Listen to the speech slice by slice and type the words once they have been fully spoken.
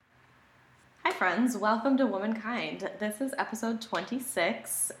friends. Welcome to Womankind. This is episode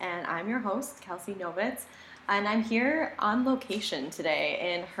 26, and I'm your host, Kelsey Novitz, and I'm here on location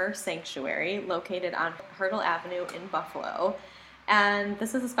today in Her Sanctuary, located on Hurdle Avenue in Buffalo. And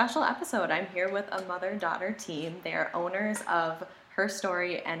this is a special episode. I'm here with a mother-daughter team. They are owners of Her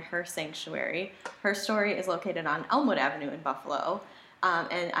Story and Her Sanctuary. Her Story is located on Elmwood Avenue in Buffalo,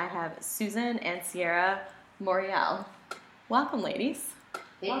 and I have Susan and Sierra Moriel. Welcome, ladies.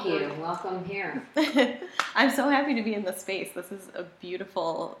 Thank you. Welcome here. I'm so happy to be in this space. This is a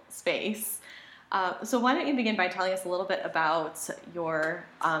beautiful space. So why don't you begin by telling us a little bit about your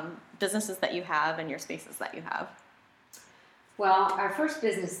businesses that you have and your spaces that you have? Well, our first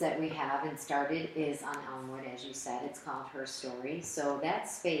business that we have and started is on Elmwood, as you said. It's called Her Story. So that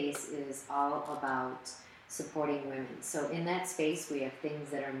space is all about supporting women. So in that space, we have things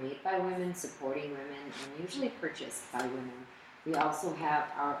that are made by women, supporting women, and usually purchased by women. We also have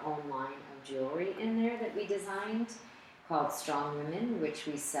our own line of jewelry in there that we designed called Strong Women, which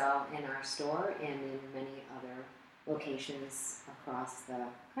we sell in our store and in many other locations across the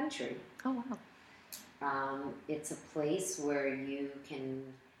country. Oh, wow. It's a place where you can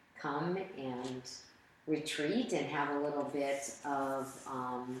come and retreat and have a little bit of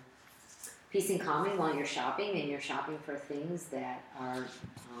peace and calming while you're shopping, and you're shopping for things that are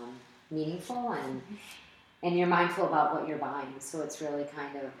meaningful and you're mindful about what you're buying. So it's really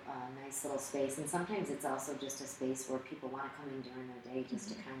kind of a nice little space. And sometimes it's also just a space where people want to come in during the day just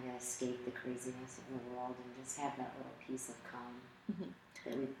to kind of escape the craziness of the world and just have that little piece of calm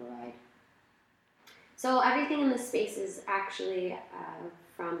that we provide. So everything in this space is actually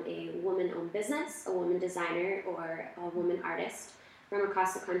from a woman-owned business, a woman designer, or a woman artist from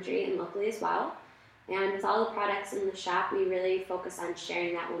across the country and locally as well. And with all the products in the shop, we really focus on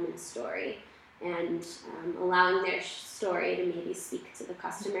sharing that woman's story and allowing their story to maybe speak to the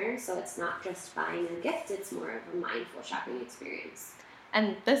customer. So it's not just buying a gift, it's more of a mindful shopping experience.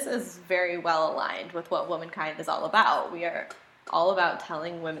 And this is very well aligned with what Womankind is all about. We are all about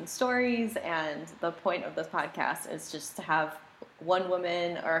telling women's stories, and the point of this podcast is just to have one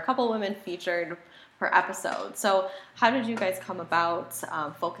woman or a couple women featured per episode. So how did you guys come about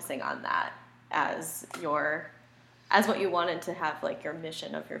focusing on that as what you wanted to have like your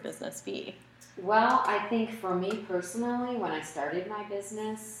mission of your business be? Well, I think for me personally, when I started my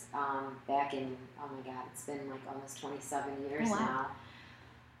business back in, oh my God, it's been like almost 27 years now,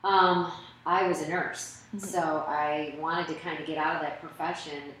 I was a nurse. Mm-hmm. So I wanted to kind of get out of that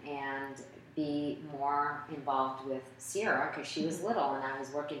profession and be more involved with Sierra because she was little and I was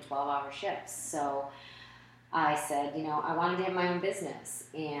working 12-hour shifts. So I said, I wanted to have my own business,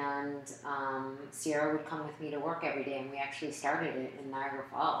 and Sierra would come with me to work every day, and we actually started it in Niagara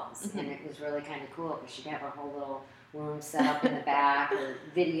Falls, and it was really kind of cool because she'd have her whole little room set up in the back, her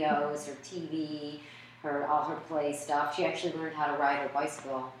videos, her TV, all her play stuff. She actually learned how to ride her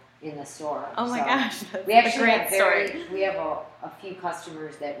bicycle in the store. Oh my gosh, that's we actually a great story. We have a few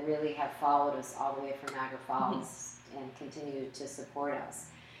customers that really have followed us all the way from Niagara Falls and continue to support us.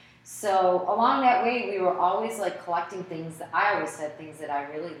 So along that way, we were always like collecting things. I always said things that I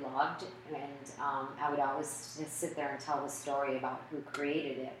really loved, and I would always just sit there and tell the story about who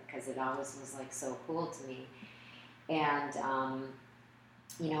created it because it always was like so cool to me. And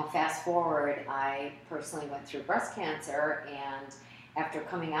fast forward, I personally went through breast cancer, and after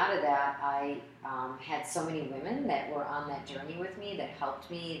coming out of that, I had so many women that were on that journey with me, that helped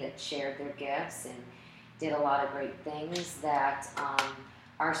me, that shared their gifts and did a lot of great things that.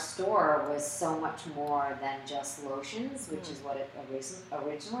 Our store was so much more than just lotions, which is what it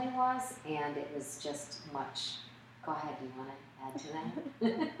originally was, and it was just much. Go ahead, do you want to add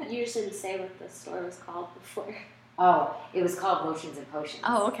to that? You just didn't say what the store was called before. Oh, it was called Lotions and Potions.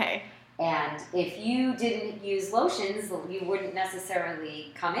 Oh, okay. And if you didn't use lotions, you wouldn't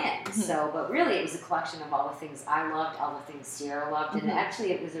necessarily come in. Mm-hmm. So, but really it was a collection of all the things I loved, all the things Sierra loved, and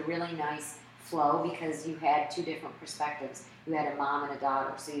actually it was a really nice flow because you had two different perspectives. You had a mom and a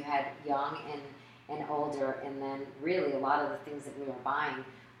daughter, so you had young and older, and then really a lot of the things that we were buying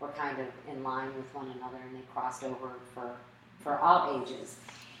were kind of in line with one another, and they crossed over for all ages.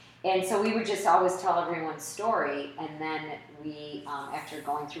 And so we would just always tell everyone's story, and then we, after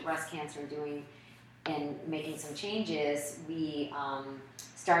going through breast cancer and making some changes, we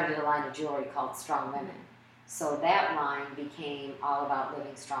started a line of jewelry called Strong Women. So that line became all about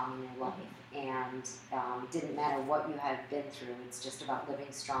living strong in your life. And didn't matter what you had been through, it's just about living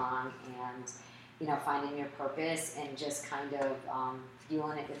strong and finding your purpose and just kind of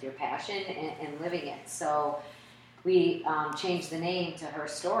fueling it with your passion and living it. So we changed the name to Her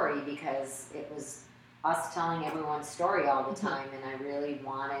Story because it was us telling everyone's story all the time, and I really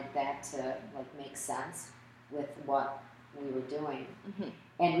wanted that to like make sense with what we were doing.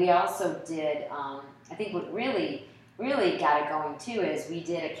 And we also did, I think what really got it going too is we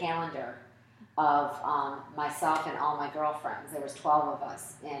did a calendar of myself and all my girlfriends. There was 12 of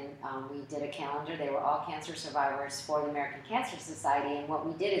us, and we did a calendar. They were all cancer survivors for the American Cancer Society, and what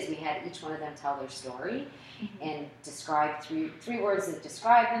we did is we had each one of them tell their story and describe three words that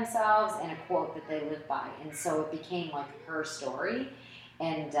describe themselves and a quote that they live by. And so it became like her story,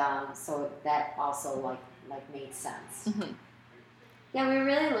 and so that also like made sense. Yeah, we were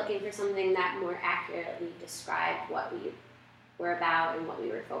really looking for something that more accurately described what we were about and what we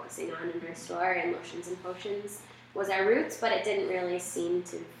were focusing on in our store, and Lotions and Potions was our roots, but it didn't really seem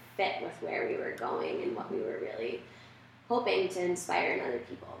to fit with where we were going and what we were really hoping to inspire in other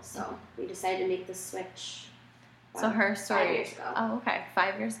people. So we decided to make the switch. So her story, 5 years ago. Oh, okay,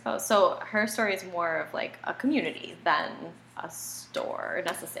 5 years ago. So her story is more of like a community than a store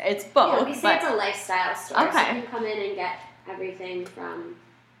necessarily. It's both. Yeah, we say it's a lifestyle store. Okay. So you can come in and get everything from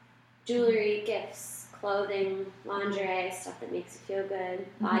jewelry, gifts, clothing, lingerie, stuff that makes you feel good,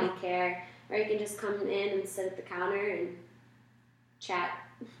 body care, or you can just come in and sit at the counter and chat.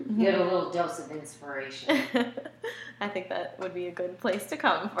 Get a little dose of inspiration. I think that would be a good place to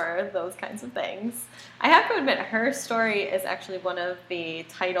come for those kinds of things. I have to admit, her story is actually one of the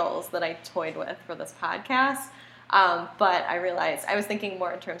titles that I toyed with for this podcast, but I realized I was thinking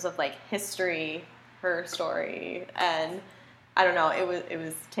more in terms of like history, her story, and I don't know, it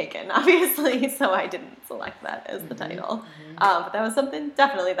was taken, obviously, so I didn't select that as the title. But that was something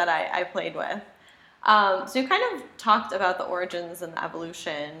definitely that I played with. So you kind of talked about the origins and the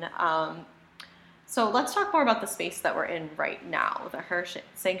evolution. So let's talk more about the space that we're in right now, the Her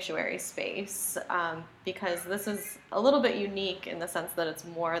Sanctuary space, because this is a little bit unique in the sense that it's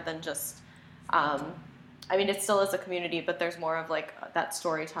more than just, I mean, it still is a community, but there's more of like that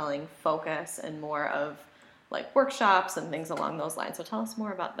storytelling focus and more of like workshops and things along those lines. So tell us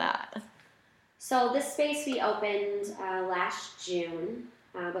more about that. So this space we opened last June,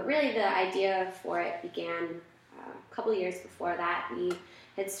 but really the idea for it began a couple years before that. We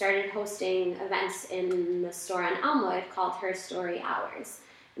had started hosting events in the store on Elmwood called Her Story Hours.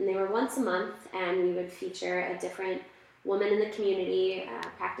 And they were once a month, and we would feature a different woman in the community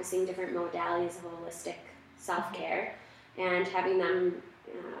practicing different modalities of holistic self-care, and having them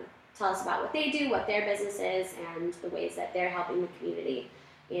tell us about what they do, what their business is, and the ways that they're helping the community.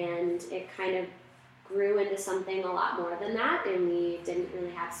 And it kind of grew into something a lot more than that, and we didn't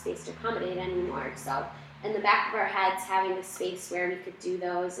really have space to accommodate anymore. So in the back of our heads, having a space where we could do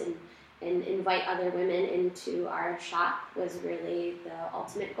those and invite other women into our shop was really the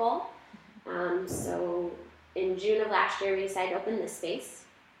ultimate goal. So in June of last year, we decided to open this space.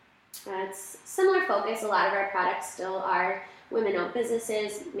 It's similar focus. A lot of our products still are women-owned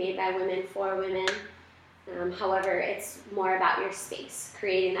businesses, made by women for women. However, it's more about your space,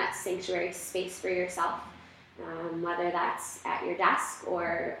 creating that sanctuary space for yourself, whether that's at your desk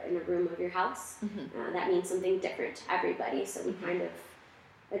or in a room of your house. That means something different to everybody, so we kind of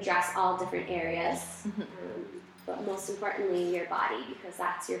address all different areas, but most importantly, your body, because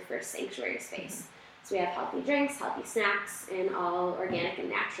that's your first sanctuary space. So we have healthy drinks, healthy snacks, and all organic and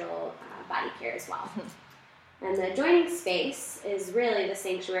natural body care as well. And the adjoining space is really the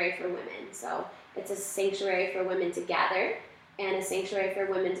sanctuary for women. So it's a sanctuary for women to gather and a sanctuary for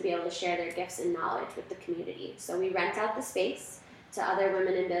women to be able to share their gifts and knowledge with the community. So we rent out the space to other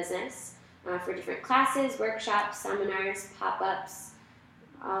women in business for different classes, workshops, seminars, pop-ups,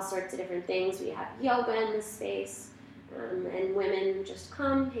 all sorts of different things. We have yoga in the space, and women just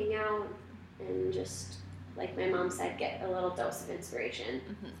come, hang out, and just, like my mom said, get a little dose of inspiration.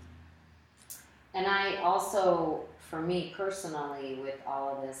 And I also, for me personally, with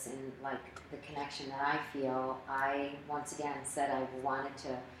all of this and like the connection that I feel, I once again said I wanted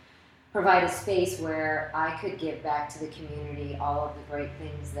to provide a space where I could give back to the community all of the great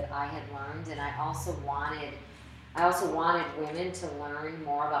things that I had learned, and I also wanted women to learn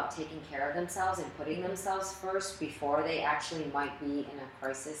more about taking care of themselves and putting themselves first before they actually might be in a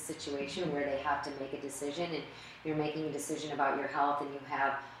crisis situation where they have to make a decision, and you're making a decision about your health and you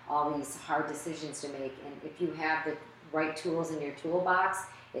have all these hard decisions to make. And if you have the right tools in your toolbox,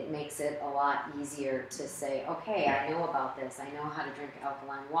 it makes it a lot easier to say, okay, I know about this. I know how to drink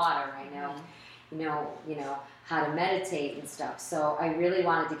alkaline water. I know, you know how to meditate and stuff. So I really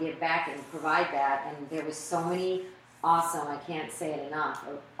wanted to give back and provide that. And there was so many awesome, I can't say it enough,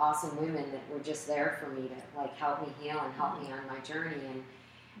 awesome women that were just there for me to like help me heal and help me on my journey.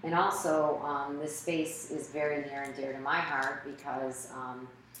 And also, this space is very near and dear to my heart because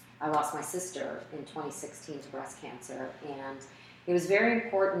I lost my sister in 2016 to breast cancer, and it was very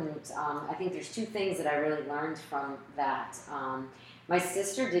important. I think there's two things that I really learned from that. My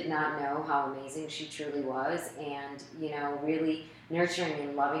sister did not know how amazing she truly was, and really nurturing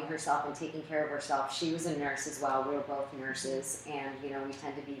and loving herself and taking care of herself. She was a nurse as well. We were both nurses, and we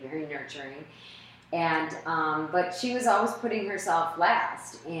tend to be very nurturing. And but she was always putting herself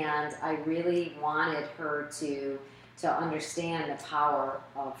last, and I really wanted her to understand the power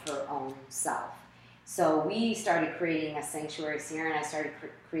of her own self. So we started creating a sanctuary. Sierra and I started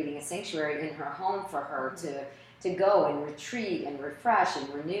creating a sanctuary in her home for her to go and retreat and refresh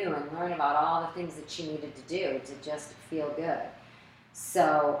and renew and learn about all the things that she needed to do to just feel good.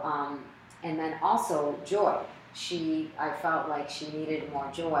 So, and then also joy. I felt like she needed more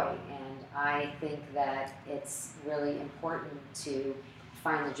joy, and I think that it's really important to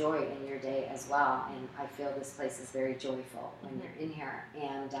find the joy in your day as well. And I feel this place is very joyful when you're in here.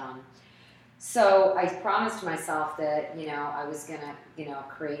 And so I promised myself that I was gonna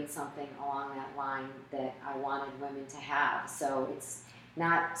create something along that line that I wanted women to have. So it's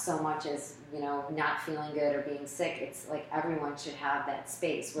not so much as not feeling good or being sick. It's like everyone should have that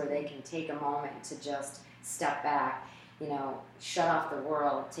space where they can take a moment to just step back, shut off the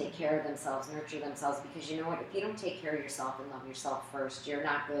world, take care of themselves, nurture themselves, because you know what, if you don't take care of yourself and love yourself first, you're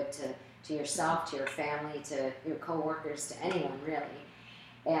not good to yourself, to your family, to your coworkers, to anyone really.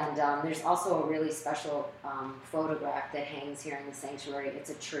 And there's also a really special photograph that hangs here in the sanctuary. It's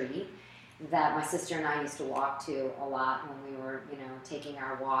a tree that my sister and I used to walk to a lot when we were, taking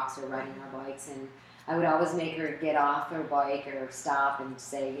our walks or riding our bikes, and I would always make her get off her bike or stop and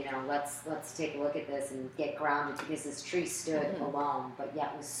say, let's take a look at this and get grounded, because this tree stood alone, but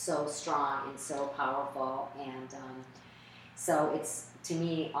yet was so strong and so powerful. And so it's, to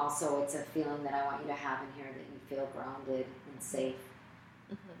me, also, it's a feeling that I want you to have in here, that you feel grounded and safe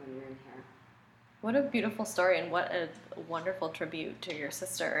when you're in here. What a beautiful story, and what a wonderful tribute to your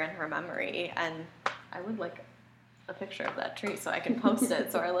sister and her memory. And I would like a picture of that tree so I can post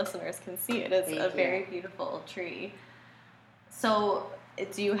it so our listeners can see it. It's a very beautiful tree. So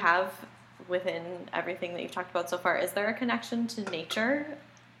do you have, within everything that you've talked about so far, is there a connection to nature,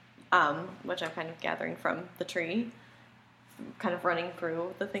 which I'm kind of gathering from the tree, kind of running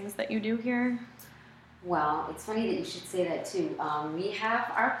through the things that you do here? Well, it's funny that you should say that too. We have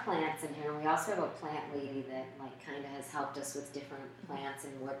our plants in here, and we also have a plant lady that kind of has helped us with different plants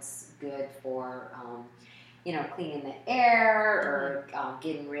and what's good for cleaning the air or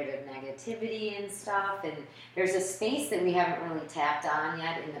getting rid of negativity and stuff. And there's a space that we haven't really tapped on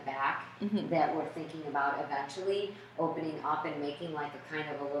yet in the back that we're thinking about eventually opening up and making like a kind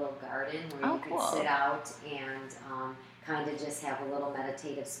of a little garden where you could sit out and kind of just have a little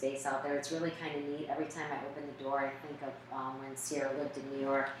meditative space out there. It's really kind of neat. Every time I open the door, I think of when Sierra lived in New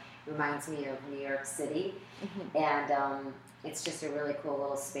York. It reminds me of New York City. And it's just a really cool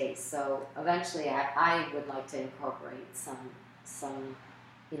little space. So eventually I would like to incorporate some Zen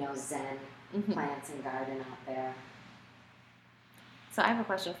plants and garden out there. So I have a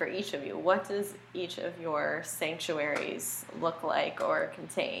question for each of you. What does each of your sanctuaries look like or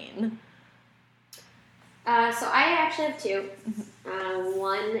contain? So I actually have two.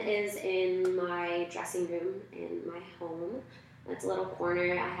 One is in my dressing room in my home. It's a little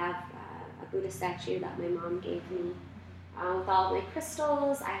corner. I have a Buddha statue that my mom gave me with all of my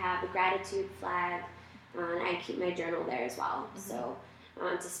crystals. I have a gratitude flag, and I keep my journal there as well. So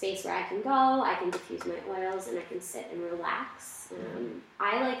it's a space where I can go, I can diffuse my oils, and I can sit and relax.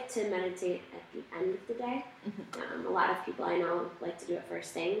 I like to meditate at the end of the day. A lot of people I know like to do it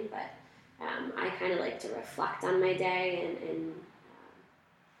first thing, but I kind of like to reflect on my day and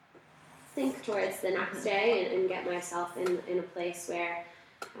think towards the next day and get myself in a place where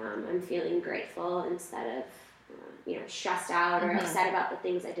I'm feeling grateful instead of stressed out or upset about the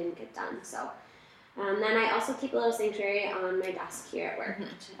things I didn't get done. So then I also keep a little sanctuary on my desk here at work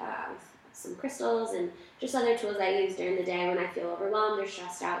with some crystals and just other tools I use during the day when I feel overwhelmed or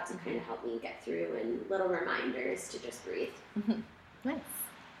stressed out to kind of help me get through, and little reminders to just breathe. Nice.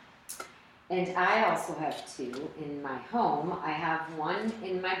 And I also have two in my home. I have one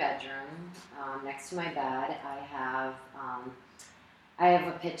in my bedroom next to my bed. I have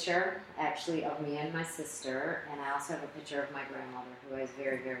a picture actually of me and my sister, and I also have a picture of my grandmother, who I was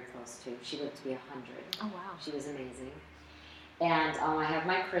very, very close to. She lived to be 100. Oh, wow. She was amazing. And I have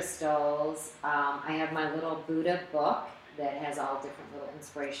my crystals. I have my little Buddha book that has all different little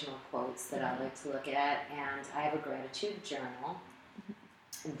inspirational quotes that I like to look at. And I have a gratitude journal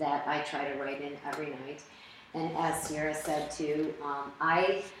that I try to write in every night. And as Sierra said too,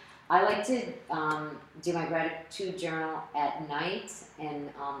 I I like to do my gratitude journal at night, and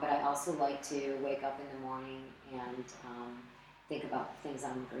but I also like to wake up in the morning and think about things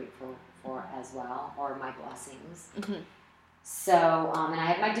I'm grateful for as well, or my blessings. Mm-hmm. So, and I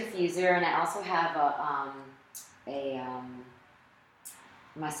have my diffuser, and I also have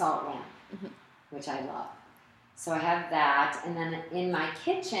my salt lamp, Mm-hmm. which I love. So I have that, and then in my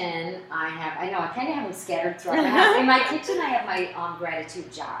kitchen, I kind of have them scattered throughout the house. In my kitchen, I have my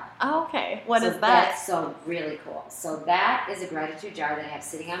gratitude jar. Oh, okay. What is that? That's so really cool. So that is a gratitude jar that I have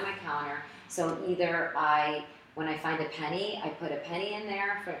sitting on my counter. So either when I find a penny, I put a penny in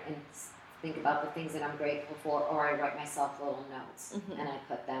there and think about the things that I'm grateful for, or I write myself little notes, Mm-hmm. and I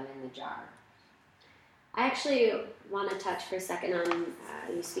put them in the jar. I actually want to touch for a second on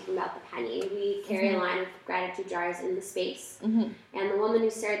you speaking about the penny. We carry a line of gratitude jars in the space, Mm-hmm. and the woman who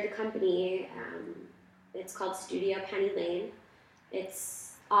started the company, it's called Studio Penny Lane.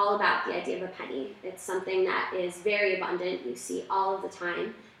 It's all about the idea of a penny. It's something that is very abundant. You see all of the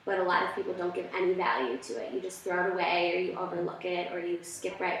time, but a lot of people don't give any value to it. You just throw it away, or you overlook it, or you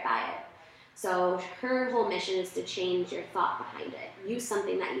skip right by it. So her whole mission is to change your thought behind it. Use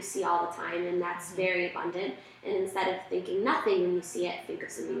something that you see all the time and that's very abundant. And instead of thinking nothing when you see it, think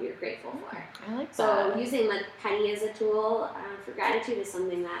of something you're grateful for. I like that. So using the penny as a tool for gratitude is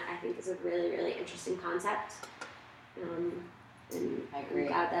something that I think is a really, really interesting concept. And I agree. I'm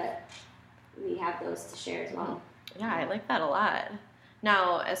glad that we have those to share as well. Yeah, I like that a lot.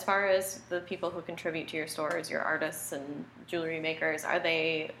 Now, as far as the people who contribute to your stores, your artists and jewelry makers, are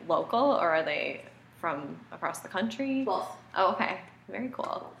they local or are they from across the country? Both. Oh, okay. Very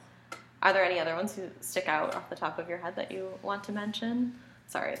cool. Are there any other ones who stick out off the top of your head that you want to mention?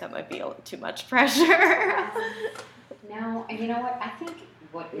 Sorry, that might be a little too much pressure. No, and you know what? I think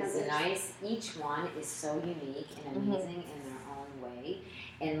what is nice, each one is so unique and amazing in their own way.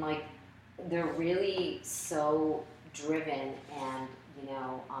 And like, they're really so driven and,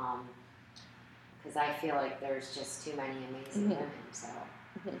 because I feel like there's just too many amazing women, so,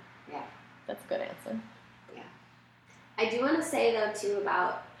 yeah. That's a good answer. Yeah. I do want to say, though, too,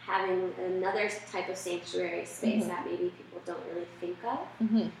 about having another type of sanctuary space that maybe people don't really think of.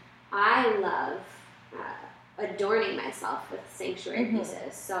 Mm-hmm. I love adorning myself with sanctuary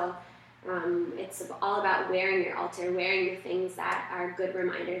pieces. So it's all about wearing your altar, wearing your things that are good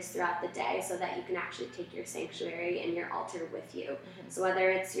reminders throughout the day so that you can actually take your sanctuary and your altar with you. So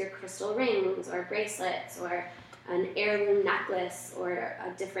whether it's your crystal rings or bracelets or an heirloom necklace or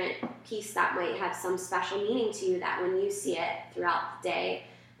a different piece that might have some special meaning to you that when you see it throughout the day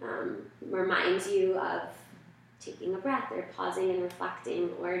reminds you of taking a breath or pausing and reflecting,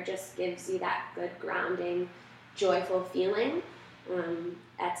 or just gives you that good grounding, joyful feeling.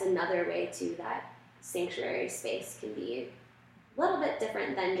 That's another way too that sanctuary space can be a little bit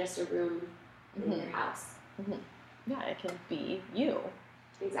different than just a room in your house. Yeah, it can be you.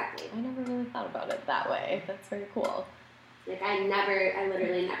 Exactly. I never really thought about it that way. That's very cool. Like I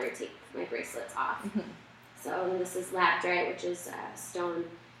literally never take my bracelets off. So this is labradorite, which is a stone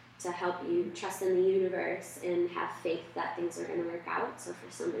to help you trust in the universe and have faith that things are going to work out. So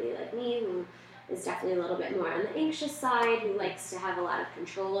for somebody like me who is definitely a little bit more on the anxious side, who likes to have a lot of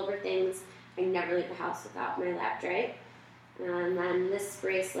control over things, I never leave the house without my labradorite. And then this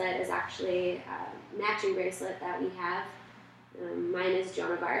bracelet is actually a matching bracelet that we have. Mine is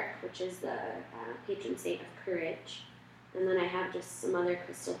Joan of Arc, which is the patron saint of courage. And then I have just some other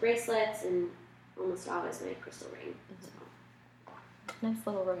crystal bracelets and almost always my crystal ring. So. Nice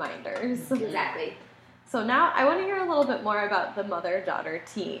little reminders. Exactly. So now I want to hear a little bit more about the mother-daughter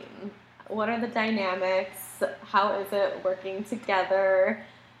team. What are the dynamics? How is it working together?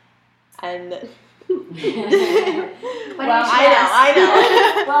 And well, I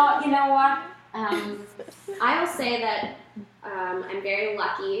know. Well, you know what? I will say that I'm very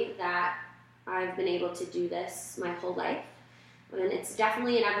lucky that I've been able to do this my whole life. And it's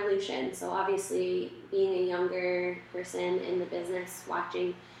definitely an evolution. So obviously, being a younger person in the business,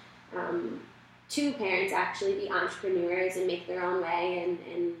 watching two parents actually be entrepreneurs and make their own way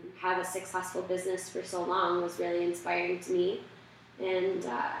and have a successful business for so long was really inspiring to me. And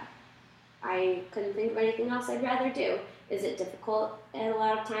I couldn't think of anything else I'd rather do. Is it difficult a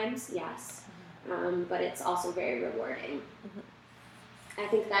lot of times? Yes. But it's also very rewarding. I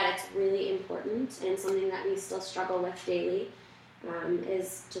think that it's really important and something that we still struggle with daily.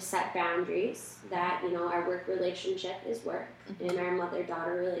 Is to set boundaries that, our work relationship is work and our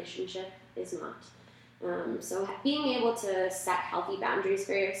mother-daughter relationship is not. So being able to set healthy boundaries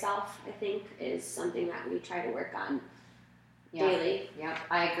for yourself, I think, is something that we try to work on daily. Yeah,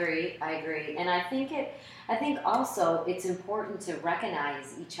 I agree. And I think also it's important to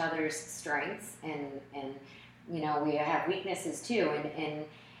recognize each other's strengths and we have weaknesses too,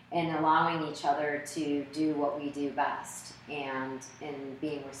 and allowing each other to do what we do best, and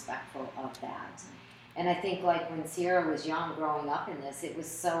being respectful of that. And I think, like, when Sierra was young growing up in this, it was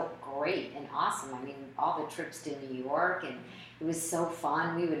so great and awesome. I mean, all the trips to New York, and it was so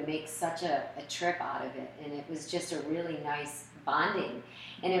fun. We would make such a trip out of it, and it was just a really nice bonding.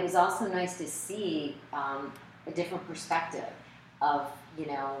 And it was also nice to see a different perspective of,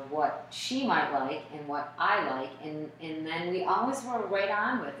 what she might like and what I like, and then we always were right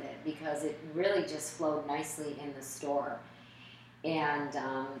on with it, because it really just flowed nicely in the store. And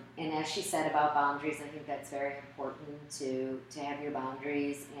as she said about boundaries, I think that's very important to have your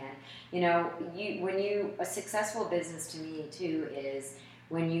boundaries. And a successful business to me too is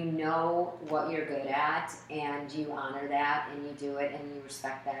when you know what you're good at, and you honor that, and you do it, and you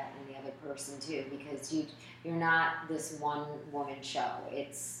respect that in the other person too, because you're not this one woman show.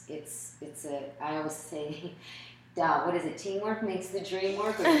 It's I always say, what is it? Teamwork makes the dream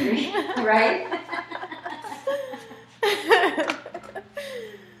work, or dream, right?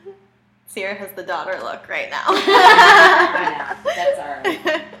 Sierra has the daughter look right now. I know. That's all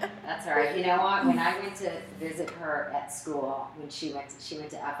right. That's all right. You know what? When I went to visit her at school, when she went to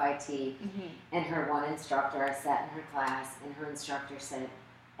FIT, mm-hmm. and her one instructor, I sat in her class, and her instructor said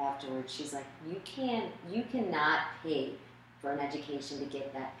afterwards, she's like, you cannot pay for an education to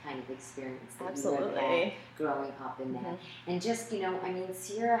get that kind of experience that Absolutely. You have had growing up in that. Mm-hmm. And just,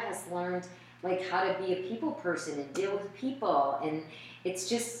 Sierra has learned, like, how to be a people person and deal with people, and it's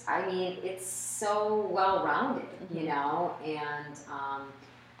just, it's so well-rounded, mm-hmm. And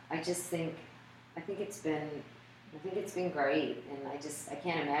I think it's been great, and I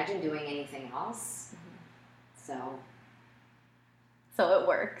can't imagine doing anything else. Mm-hmm. So it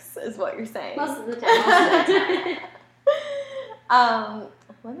works, is what you're saying. Most of the time.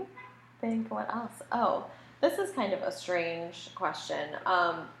 Let me think, what else? Oh, this is kind of a strange question.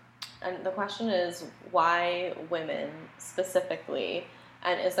 And the question is, why women specifically?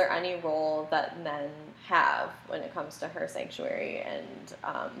 And is there any role that men have when it comes to her sanctuary and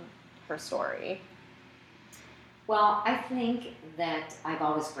her story? Well, I think that I've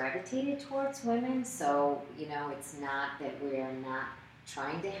always gravitated towards women, so, it's not that we're not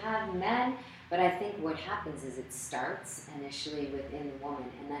trying to have men, but I think what happens is it starts initially within the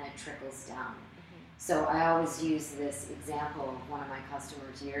woman, and then it trickles down. So I always use this example of one of my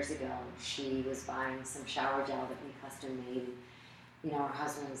customers years ago. She was buying some shower gel that we custom made. Her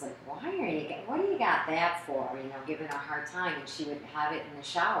husband was like, what do you got that for? Giving her a hard time. And she would have it in the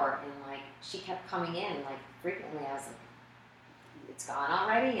shower, and like, she kept coming in, like, frequently. I was like, it's gone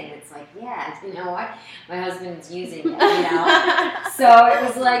already? And it's like, yeah, you know what? My husband's using it, So it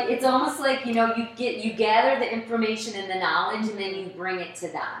was like, it's almost like, you gather the information and the knowledge, and then you bring it to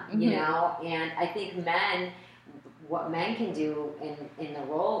them, mm-hmm. And I think what men can do in the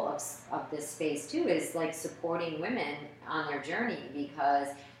role of this space too is like supporting women on their journey, because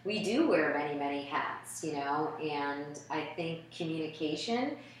we do wear many, many hats, and I think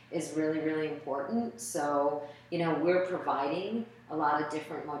communication is really, really important. So, we're providing a lot of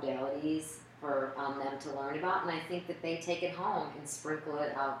different modalities for them to learn about, and I think that they take it home and sprinkle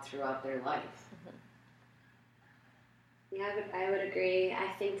it out throughout their life. Yeah, I would agree. I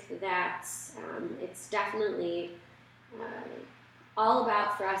think that it's definitely all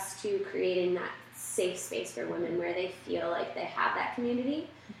about, for us, to creating that safe space for women where they feel like they have that community.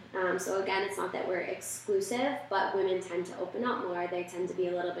 So again, it's not that we're exclusive, but women tend to open up more. They tend to be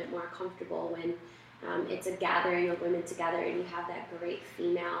a little bit more comfortable when it's a gathering of women together, and you have that great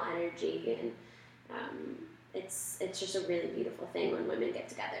female energy, and it's just a really beautiful thing when women get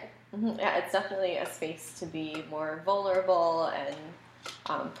together. Mm-hmm. Yeah, it's definitely a space to be more vulnerable and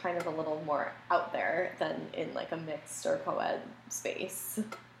kind of a little more out there than in like a mixed or co-ed space.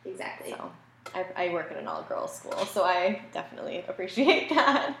 Exactly. So I work in an all-girls school, so I definitely appreciate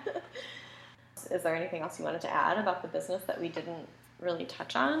that. Is there anything else you wanted to add about the business that we didn't really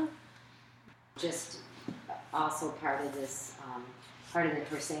touch on? Just also part of this, part of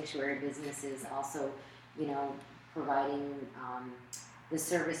her sanctuary business is also, providing the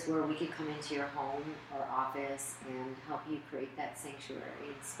service where we could come into your home or office and help you create that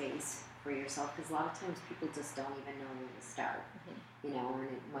sanctuary space for yourself, because a lot of times people just don't even know where to start. Mm-hmm. And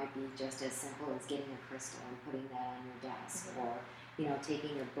it might be just as simple as getting a crystal and putting that on your desk, mm-hmm. or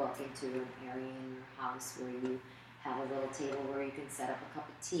taking a book into an area in your house where you have a little table where you can set up a cup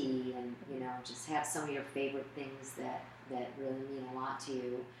of tea, and just have some of your favorite things that really mean a lot to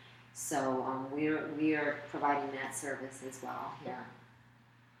you. So we are providing that service as well here.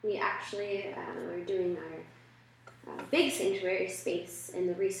 We actually are doing our big sanctuary space in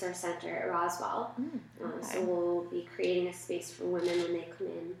the Resource Center at Roswell. Okay. So we'll be creating a space for women when they come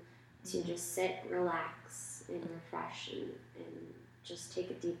in to just sit, relax, and refresh, and just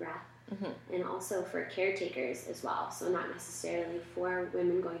take a deep breath. And also for caretakers as well. So not necessarily for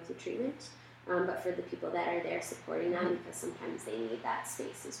women going through treatment, but for the people that are there supporting them, because sometimes they need that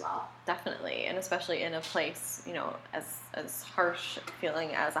space as well. Definitely, and especially in a place, you know, as harsh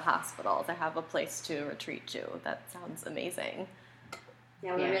feeling as a hospital, to have a place to retreat to. That sounds amazing.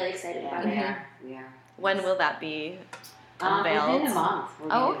 Yeah, we're really excited about it. We are. When will that be unveiled? Within a month.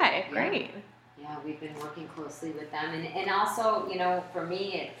 Okay, great. Yeah, we've been working closely with them, and also, you know, for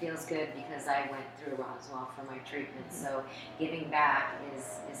me it feels good because I went through Roswell for my treatment, so giving back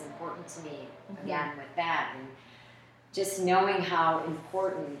is important to me, again, with that, and just knowing how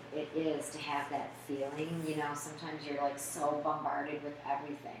important it is to have that feeling. You know, sometimes you're like so bombarded with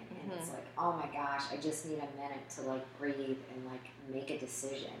everything, and it's like, oh my gosh, I just need a minute to like breathe and like make a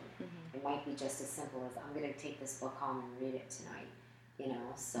decision. It might be just as simple as, I'm going to take this book home and read it tonight, you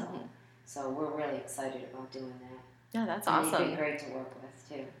know, so we're really excited about doing that. Yeah, that's and awesome. They've been great to work with,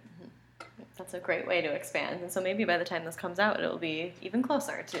 too. That's a great way to expand. And so maybe by the time this comes out, it'll be even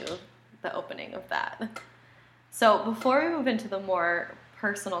closer to the opening of that. So before we move into the more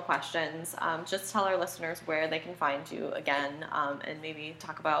personal questions, just tell our listeners where they can find you again, and maybe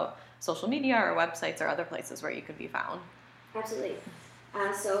talk about social media or websites or other places where you could be found. Absolutely.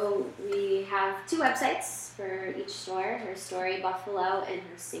 So we have 2 websites for each store, Her Story Buffalo and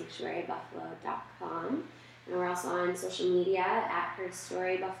HerSanctuaryBuffalo.com. And we're also on social media at Her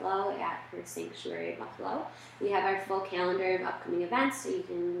Story Buffalo, at Her Sanctuary Buffalo. We have our full calendar of upcoming events, so you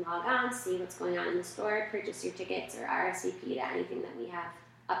can log on, see what's going on in the store, purchase your tickets, or RSVP to anything that we have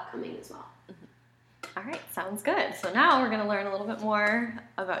upcoming as well. All right, sounds good. So now we're going to learn a little bit more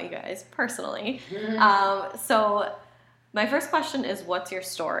about you guys personally. So my first question is, what's your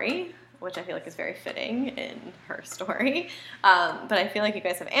story? Which I feel like is very fitting in Her Story. But I feel like you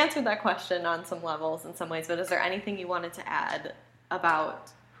guys have answered that question on some levels in some ways. But is there anything you wanted to add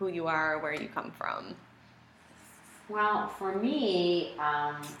about who you are, where you come from? Well, for me,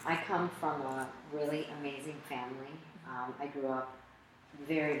 I come from a really amazing family. I grew up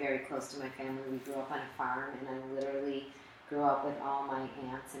very, very close to my family. We grew up on a farm, and I literally grew up with all my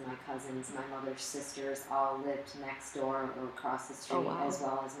aunts and my cousins. My mother's sisters all lived next door or across the street, as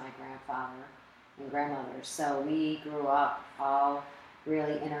well as my grandfather and grandmother. So we grew up all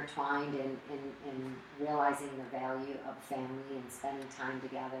really intertwined in realizing the value of family and spending time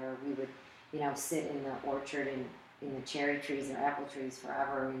together. We would, you know, sit in the orchard and in the cherry trees or apple trees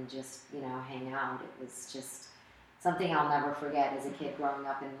forever and just, you know, hang out. It was just something I'll never forget as a kid growing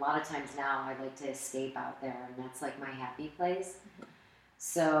up, and a lot of times now I like to escape out there, and that's like my happy place.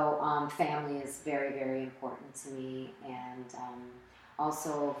 So family is very, very important to me, and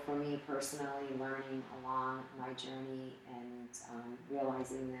also for me personally, learning along my journey and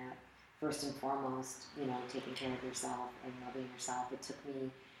realizing that first and foremost, you know, taking care of yourself and loving yourself. It took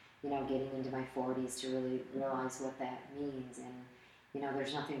me, you know, getting into my 40s to really realize what that means, and you know,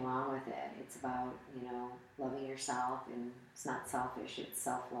 there's nothing wrong with it. It's about, you know, loving yourself, and it's not selfish, it's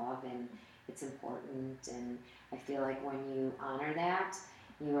self-love, and it's important. And I feel like when you honor that,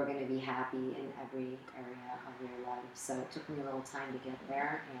 you are going to be happy in every area of your life. So it took me a little time to get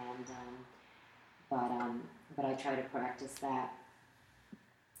there, and but I try to practice that.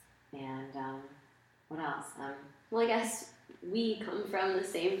 And what else? Well, I guess we come from the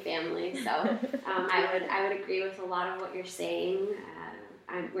same family, so I would agree with a lot of what you're saying.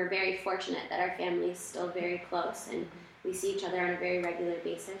 We're very fortunate that our family is still very close, and we see each other on a very regular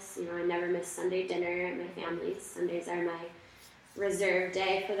basis. You know, I never miss Sunday dinner at my family's. Sundays are my reserved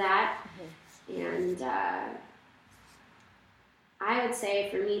day for that. And I would say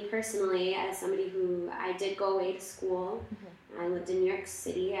for me personally, as somebody who I did go away to school, I lived in New York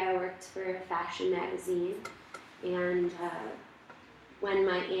City. I worked for a fashion magazine, and when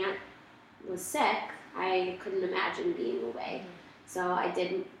my aunt was sick, I couldn't imagine being away. So I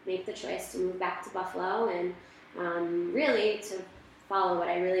did make the choice to move back to Buffalo, and really to follow what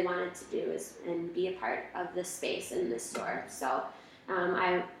I really wanted to do and be a part of this space in this store. So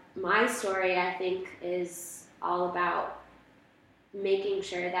my story, I think, is all about making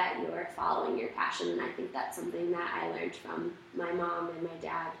sure that you're following your passion, and I think that's something that I learned from my mom and my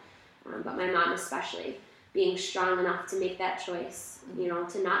dad, but my mom especially, being strong enough to make that choice, you know,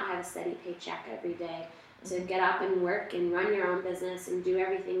 to not have a steady paycheck every day, to get up and work and run your own business and do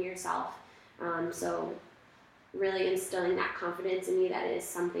everything yourself. So really instilling that confidence in you that it is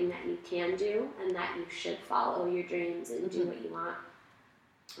something that you can do and that you should follow your dreams and do what you want.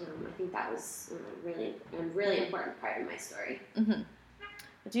 I think that was a really important part of my story. Mm-hmm.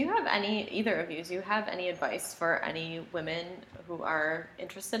 Do you have either of you, do you have any advice for any women who are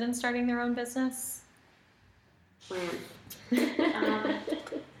interested in starting their own business? Plan.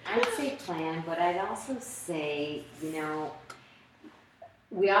 I'd say plan, but I'd also say,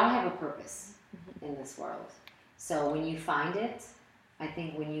 we all have a purpose in this world. So when you find it, I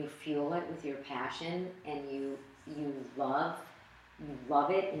think when you fuel it with your passion and you love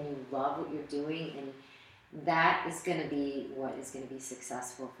it and you love what you're doing, and that is going to be what is going to be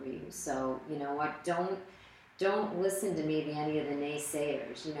successful for you. So, you know what, don't listen to maybe any of the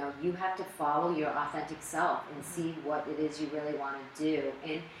naysayers. You have to follow your authentic self and see what it is you really want to do.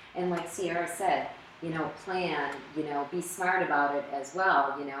 And like Sierra said, plan, be smart about it as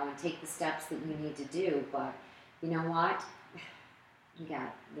well, and take the steps that you need to do. But you know what? You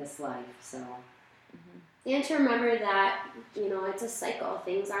got this life, so. And to remember that, it's a cycle.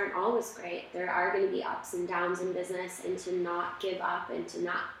 Things aren't always great. There are going to be ups and downs in business, and to not give up and to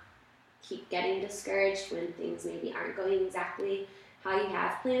not keep getting discouraged when things maybe aren't going exactly how you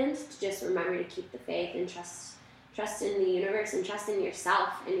have planned. To just remember to keep the faith and trust in the universe and trust in yourself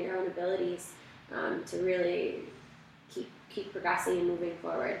and your own abilities to really keep progressing and moving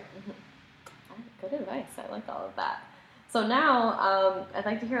forward. Good advice. I like all of that. So now I'd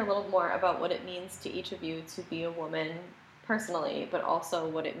like to hear a little more about what it means to each of you to be a woman personally, but also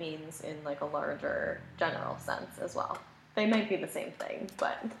what it means in like a larger general sense as well. They might be the same thing,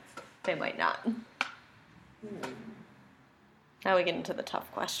 but they might not. Now we get into the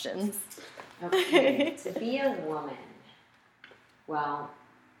tough questions. Okay, to be a woman, well,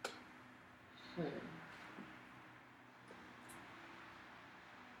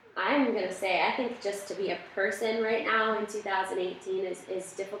 I'm going to say, I think just to be a person right now in 2018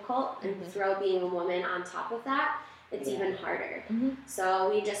 is difficult, and throw being a woman on top of that, it's even harder.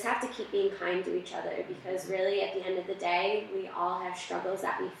 So we just have to keep being kind to each other, because really at the end of the day, we all have struggles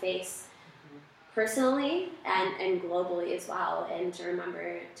that we face personally and globally as well, and to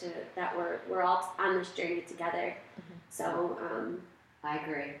remember that we're all on this journey together. So I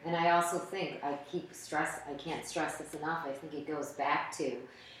agree. And I also think I can't stress this enough. I think it goes back to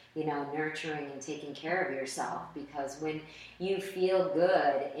nurturing and taking care of yourself, because when you feel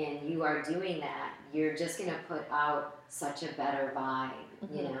good and you are doing that, you're just going to put out such a better vibe,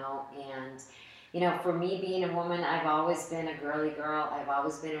 and for me being a woman, I've always been a girly girl. I've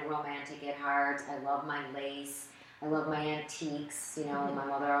always been a romantic at heart. I love my lace. I love my antiques. My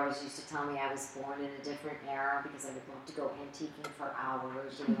mother always used to tell me I was born in a different era, because I would love to go antiquing for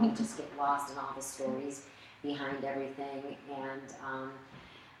hours, just get lost in all the stories behind everything. And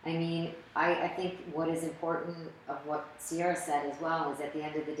I think what is important of what Sierra said as well is at the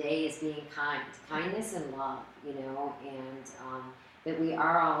end of the day is being kind. Kindness and love, and that we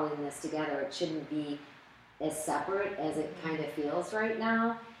are all in this together. It shouldn't be as separate as it kind of feels right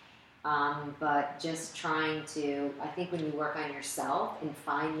now, but just trying to, I think when you work on yourself and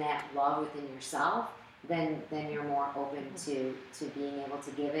find that love within yourself, then you're more open to being able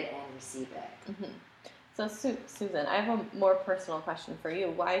to give it and receive it. So Susan, I have a more personal question for you.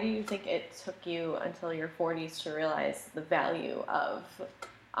 Why do you think it took you until your 40s to realize the value of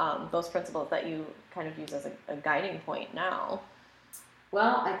those principles that you kind of use as a guiding point now?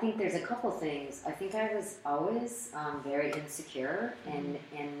 Well, I think there's a couple things. I think I was always very insecure, and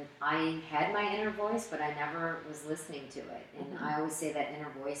I had my inner voice, but I never was listening to it. And I always say that inner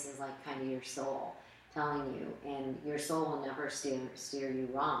voice is like kind of your soul telling you, and your soul will never steer you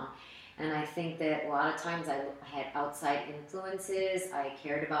wrong. And I think that a lot of times I had outside influences. I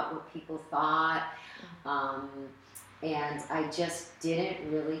cared about what people thought, and I just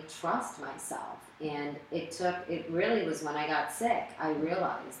didn't really trust myself. And it really was when I got sick, I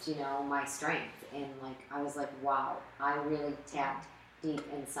realized, my strength. And I was like, wow, I really tapped deep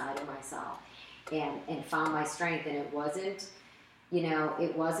inside of myself and found my strength. And it wasn't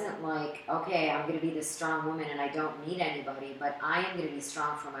like, okay, I'm going to be this strong woman and I don't need anybody, but I am going to be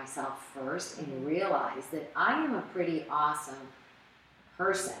strong for myself first and realize that I am a pretty awesome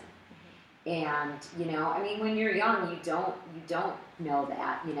person. And, when you're young, you don't know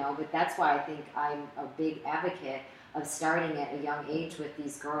that, but that's why I think I'm a big advocate of starting at a young age with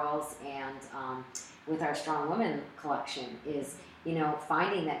these girls and with our Strong Women collection is,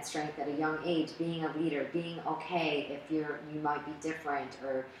 finding that strength at a young age, being a leader, being okay if you might be different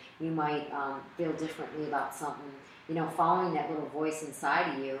or you might feel differently about something, following that little voice inside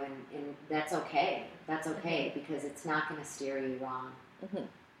of you, and that's okay. That's okay, because it's not going to steer you wrong.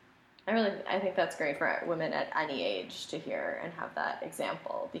 I think that's great for women at any age to hear and have that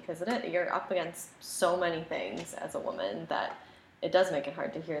example, because you're up against so many things as a woman that it does make it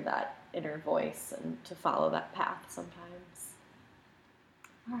hard to hear that inner voice and to follow that path sometimes.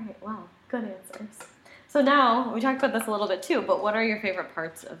 All right, wow, good answers. So now, we talked about this a little bit too, but what are your favorite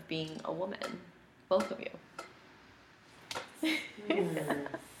parts of being a woman? Both of you.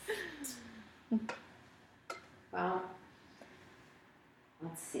 Well,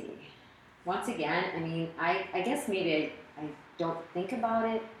 let's see. Once again, I mean, I guess maybe I don't think about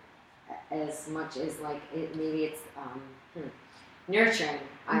it as much as like maybe it's nurturing.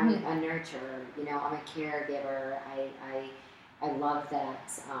 I'm a nurturer, you know, I'm a caregiver. I love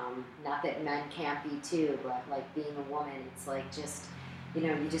that. Not that men can't be too, but like being a woman, it's like just, you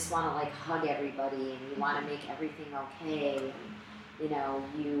know, you just want to like hug everybody and you want to make everything okay. And, you know,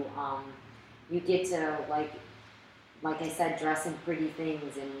 you get to like I said, dress in pretty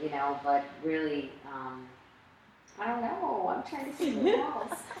things and, you know, but really, I don't know. I'm trying to think what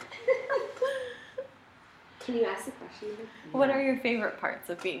else. Can you ask the question again? What are your favorite parts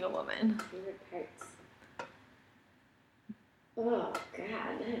of being a woman? Favorite parts? Oh,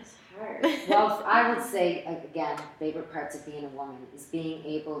 God, that is hard. Well, I would say, again, favorite parts of being a woman is being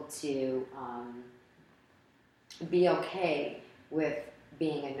able to be okay with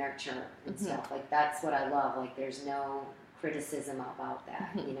being a nurturer and stuff. Like, that's what I love. Like, there's no criticism about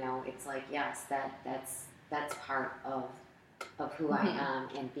that. You know, it's like, yes, that's part of who I am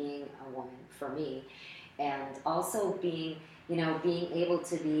and being a woman for me. And also being able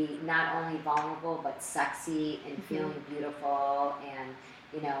to be not only vulnerable but sexy and feeling beautiful and,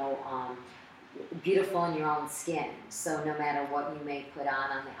 you know, beautiful in your own skin. So no matter what you may put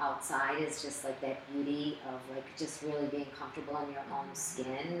on the outside, it's just like that beauty of like just really being comfortable in your own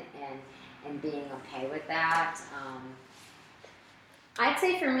skin and being okay with that. I'd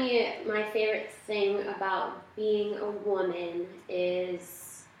say for me, my favorite thing about being a woman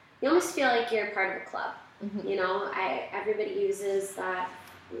is you almost feel like you're part of a club. You know, everybody uses that,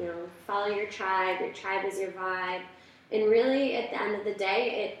 you know, follow your tribe is your vibe. And really, at the end of the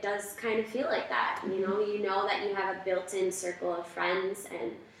day, it does kind of feel like that. You know that you have a built-in circle of friends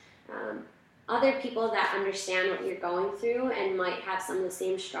and other people that understand what you're going through and might have some of the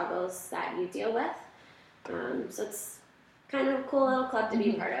same struggles that you deal with. So it's kind of a cool little club to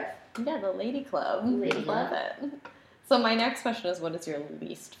be part of. Yeah, the lady club. Love it. So my next question is, what is your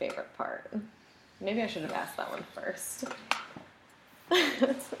least favorite part? Maybe I should have asked that one first.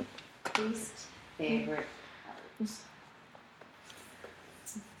 Least favorite part.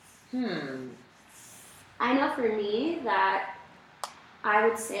 I know for me that I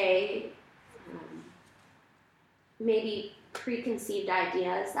would say maybe preconceived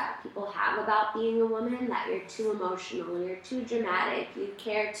ideas that people have about being a woman, that you're too emotional, you're too dramatic, you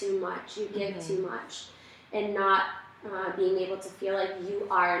care too much, you give too much, and not being able to feel like you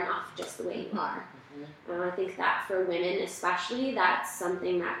are enough just the way you are. I think that for women especially, that's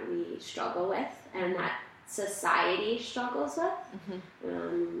something that we struggle with and that society struggles with.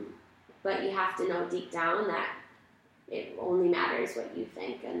 But you have to know deep down that it only matters what you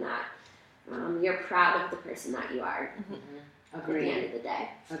think and that you're proud of the person that you are Agreed. at the end of the day.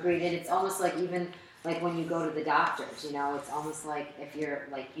 Agreed. And it's almost like even like when you go to the doctors, you know, it's almost like if you're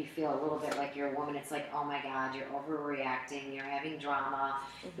like you feel a little bit like you're a woman, it's like, oh my God, you're overreacting, you're having drama,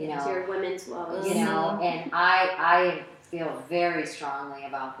 you know. It's your women's woes. You know, and I feel very strongly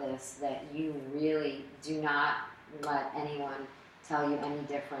about this, that you really do not let anyone tell you any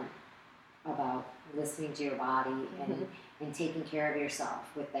different about listening to your body and taking care of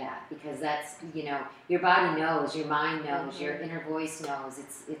yourself with that, because that's, you know, your body knows, your mind knows, your inner voice knows,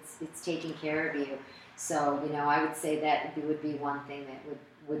 it's taking care of you. So, you know, I would say that would be one thing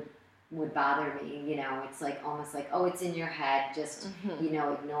that would bother me. You know, it's like almost like, oh, it's in your head, just you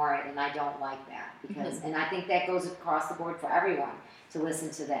know, ignore it. And I don't like that, because and I think that goes across the board for everyone, to listen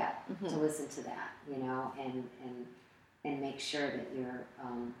to that, you know, and make sure that you're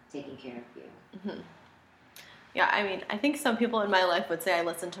taking care of you. Yeah, I mean, I think some people in my life would say I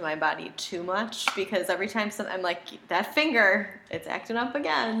listen to my body too much, because every time I'm like, that finger, it's acting up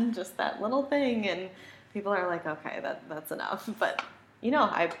again, just that little thing, and people are like, okay, that's enough. But, you know,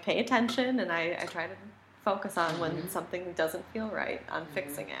 I pay attention, and I try to focus on when something doesn't feel right, on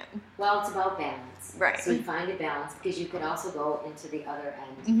fixing it. Well, it's about balance. Right. So you find a balance, because you could also go into the other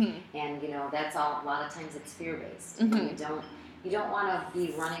end, and, you know, that's all, a lot of times it's fear-based. You don't want to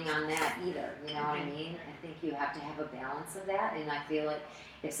be running on that either, you know what I mean? I think you have to have a balance of that, and I feel like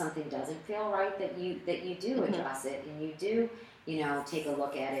if something doesn't feel right, that you do address it, and you do, you know, take a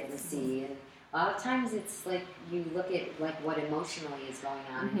look at it and see, and A lot of times it's like you look at like what emotionally is going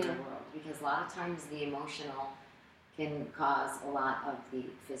on in your world, because a lot of times the emotional can cause a lot of the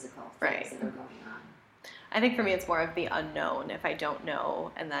physical things that are going on. I think for me it's more of the unknown. If I don't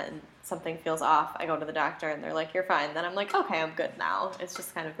know and then something feels off, I go to the doctor and they're like, you're fine. Then I'm like, okay, I'm good now. It's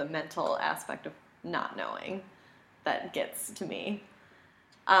just kind of the mental aspect of not knowing that gets to me.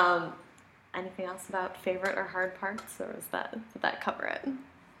 Anything else about favorite or hard parts, or did that cover it?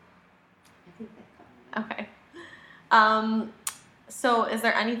 I think that covered it. Okay. So is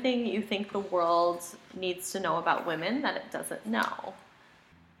there anything you think the world needs to know about women that it doesn't know?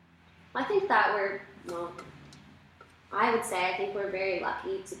 I think that I would say I think we're very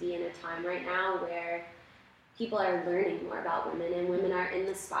lucky to be in a time right now where people are learning more about women, and women are in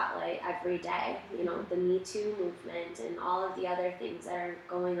the spotlight every day. You know, the Me Too movement and all of the other things that are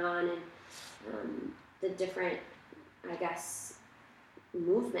going on, and the different, I guess,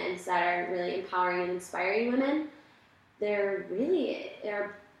 movements that are really empowering and inspiring women. There really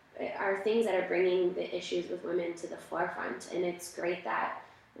are things that are bringing the issues with women to the forefront, and it's great that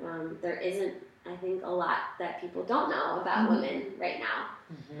there isn't, I think, a lot that people don't know about women right now.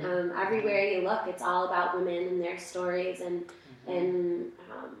 Everywhere you look, it's all about women and their stories, and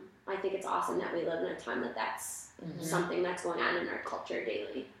I think it's awesome that we live in a time that's something that's going on in our culture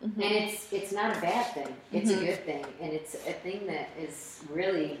daily. And it's not a bad thing. It's a good thing, and it's a thing that is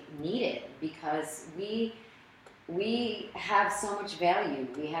really needed, because we have so much value.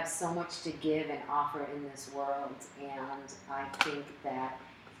 We have so much to give and offer in this world, and I think that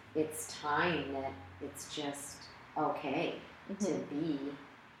it's time that it's just okay to be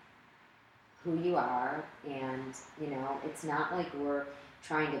who you are. And you know, it's not like we're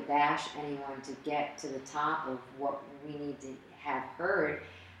trying to bash anyone to get to the top of what we need to have heard,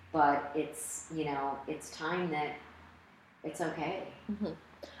 but it's, you know, it's time that it's okay.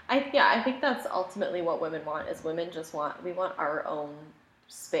 I think that's ultimately what women want. Is women just want our own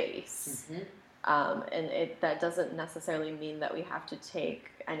space. And that doesn't necessarily mean that we have to take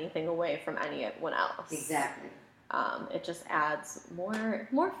anything away from anyone else. Exactly. It just adds more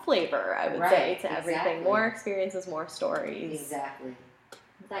flavor, I would say, to everything. More experiences, more stories. Exactly.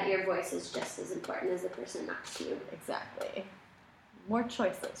 That your voice is just as important as the person next to you. Exactly. More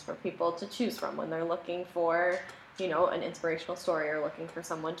choices for people to choose from when they're looking for, you know, an inspirational story or looking for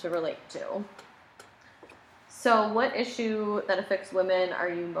someone to relate to. So what issue that affects women are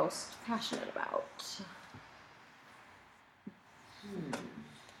you most passionate about?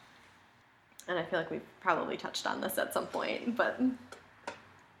 And I feel like we've probably touched on this at some point, but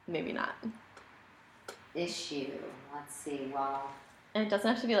maybe not. Issue. Let's see. Well, and it doesn't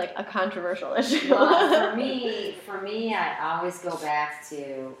have to be like a controversial issue. Well, for me, I always go back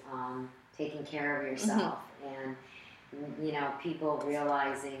to taking care of yourself, and you know, people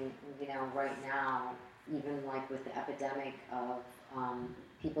realizing, you know, right now, even like with the epidemic of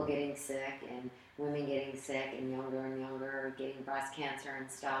people getting sick and women getting sick and younger getting breast cancer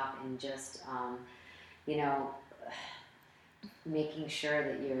and stuff, and just you know, making sure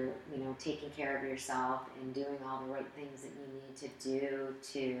that you're, you know, taking care of yourself and doing all the right things that you need to do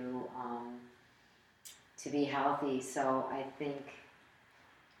to be healthy. So I think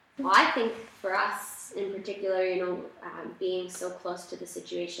for us in particular, you know, being so close to the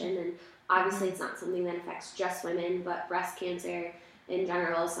situation, and obviously it's not something that affects just women, but breast cancer in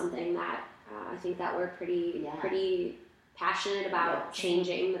general is something that I think that we're pretty passionate about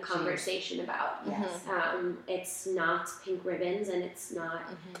changing the conversation about. Yes. It's not pink ribbons, and it's not,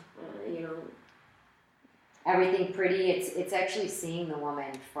 you know, everything pretty. It's actually seeing the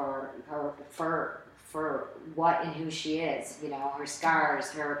woman for what and who she is. You know, her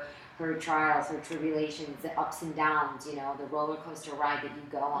scars, her trials, her tribulations, the ups and downs. You know, the roller coaster ride that you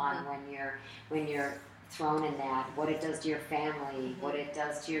go on when you're thrown in that. What it does to your family, what it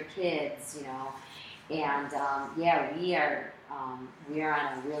does to your kids. You know. And we are on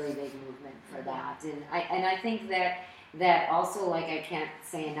a really big movement for that, and I think that also, like, I can't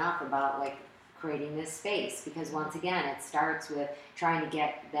say enough about like creating this space, because once again it starts with trying to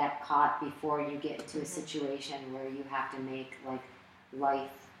get that caught before you get into a situation where you have to make like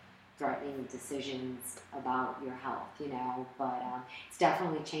life-threatening decisions about your health, you know. But it's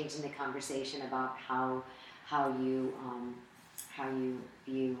definitely changing the conversation about how you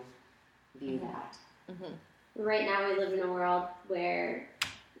view that. Right now we live in a world where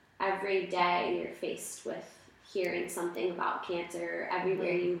every day you're faced with hearing something about cancer.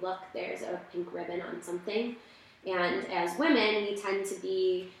 Everywhere you look, there's a pink ribbon on something. And as women, we tend to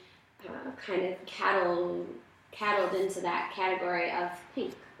be kind of cattled into that category of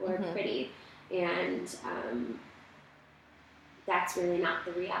pink or pretty. And that's really not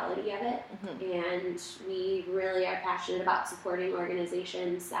the reality of it. And we really are passionate about supporting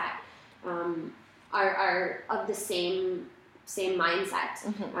organizations that are of the same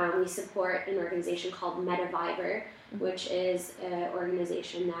mindset. We support an organization called Medivivor, which is an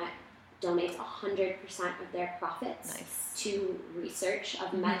organization that donates 100% of their profits to research of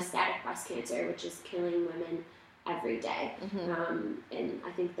metastatic breast cancer, which is killing women every day. And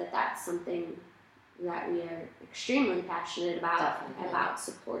I think that that's something that we are extremely passionate about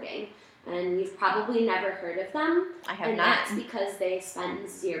supporting. And you've probably never heard of them. I have and not. That's because they spend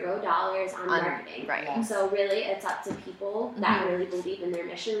 $0 on marketing. Right. So really, it's up to people that really believe in their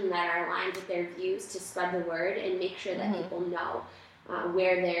mission and that are aligned with their views to spread the word and make sure that people know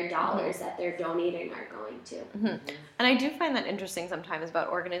where their dollars that they're donating are going to. And I do find that interesting sometimes about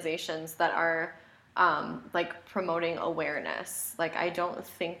organizations that are like promoting awareness. Like, I don't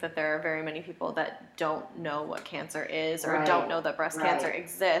think that there are very many people that don't know what cancer is or don't know that breast cancer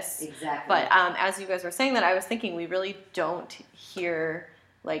exists. Exactly. But as you guys were saying that, I was thinking we really don't hear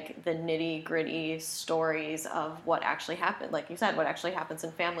like the nitty gritty stories of what actually happened. Like you said, what actually happens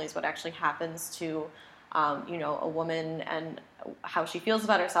in families, what actually happens to a woman and how she feels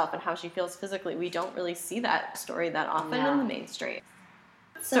about herself and how she feels physically. We don't really see that story that often in the mainstream.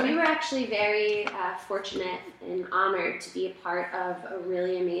 So we were actually very fortunate and honored to be a part of a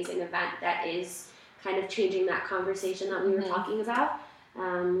really amazing event that is kind of changing that conversation that we were talking about.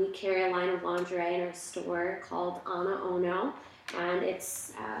 We carry a line of lingerie in our store called Ana Ono, and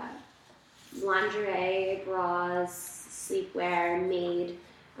it's lingerie, bras, sleepwear made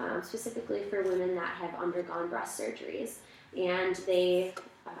specifically for women that have undergone breast surgeries. And they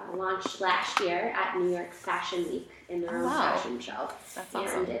launched last year at New York Fashion Week in their own fashion show. That's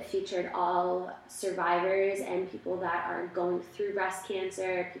awesome. And it featured all survivors and people that are going through breast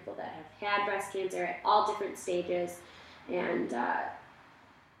cancer, people that have had breast cancer at all different stages. And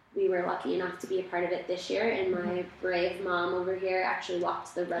we were lucky enough to be a part of it this year. And my brave mom over here actually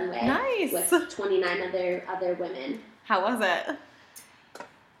walked the runway with 29 other women. How was it?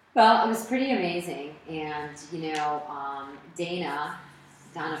 Well, it was pretty amazing. And,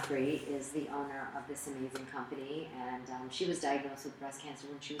 Donna Free is the owner of this amazing company, and she was diagnosed with breast cancer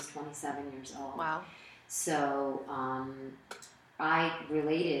when she was 27 years old. Wow. So I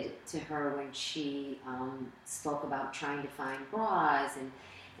related to her when she spoke about trying to find bras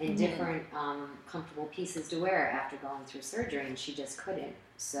and different comfortable pieces to wear after going through surgery, and she just couldn't.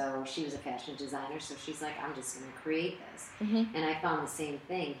 So she was a fashion designer, so she's like, I'm just going to create this. And I found the same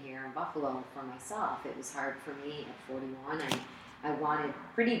thing here in Buffalo for myself. It was hard for me at 41. I wanted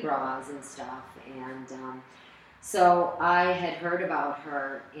pretty bras and stuff, and so I had heard about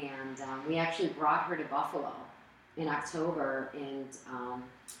her, and we actually brought her to Buffalo in October and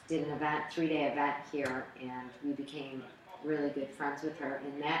did an event, 3-day event here, and we became really good friends with her,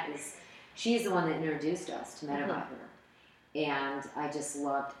 and she's the one that introduced us to Medivivor. And I just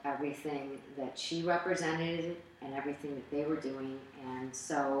loved everything that she represented and everything that they were doing. And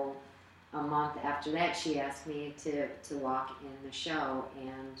so a month after that, she asked me to walk in the show.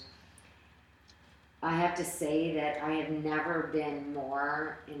 And I have to say that I have never been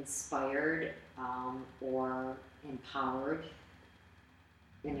more inspired or empowered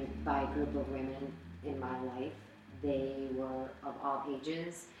by a group of women in my life. They were of all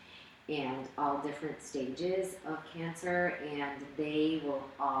ages and all different stages of cancer, and they were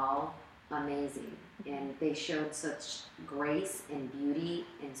all amazing. And they showed such grace and beauty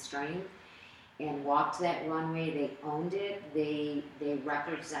and strength and walked that runway. They owned it. They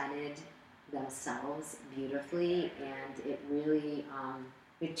represented themselves beautifully, and it really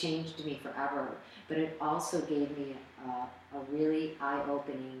it changed me forever. But it also gave me a really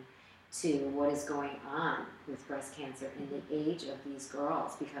eye-opening to what is going on with breast cancer in the age of these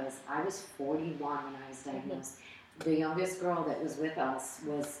girls, because I was 41 when I was diagnosed. The youngest girl that was with us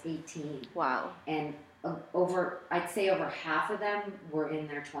was 18. Wow. And I'd say over half of them were in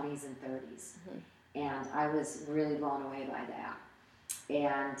their 20s and 30s. And I was really blown away by that.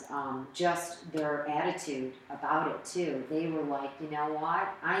 And just their attitude about it too. They were like, you know what?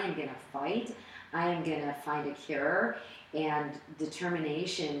 I am going to fight. I am going to find a cure, and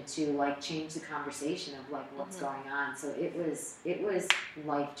determination to change the conversation of what's going on. So it was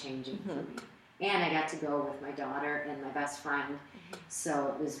life-changing for me. And I got to go with my daughter and my best friend.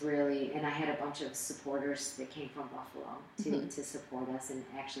 So it was really, and I had a bunch of supporters that came from Buffalo to support us. And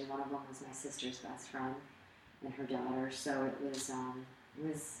actually one of them was my sister's best friend and her daughter. So it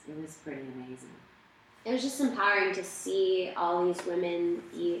was pretty amazing. It was just empowering to see all these women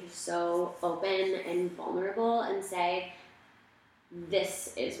be so open and vulnerable and say,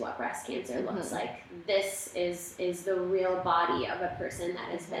 this is what breast cancer looks like. This is the real body of a person that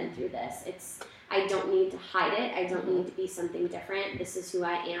has been through this. I don't need to hide it. I don't need to be something different. This is who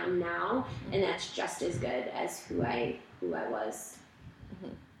I am now, and that's just as good as who I was,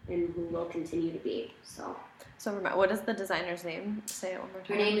 and who will continue to be. So what is the designer's name? Say it one more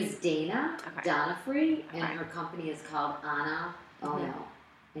time. Her name is Dana Donofree, and Okay. her company is called Anna Ono,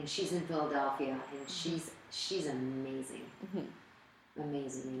 and she's in Philadelphia, and she's amazing,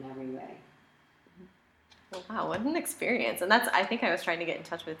 amazing in every way. Wow, what an experience. And I think I was trying to get in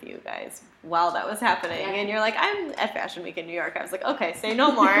touch with you guys while that was happening. And you're like, I'm at Fashion Week in New York. I was like, okay, say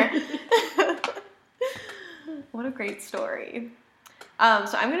no more. What a great story.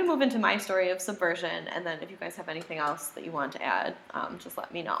 So I'm going to move into my story of subversion. And then if you guys have anything else that you want to add, just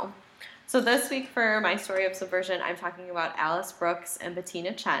let me know. So this week for my story of subversion, I'm talking about Alice Brooks and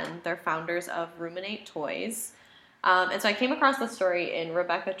Bettina Chen. They're founders of Ruminate Toys. And so I came across this story in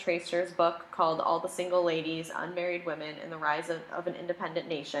Rebecca Tracer's book called All the Single Ladies, Unmarried Women in the Rise of an Independent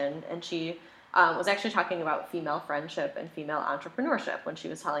Nation. And she was actually talking about female friendship and female entrepreneurship when she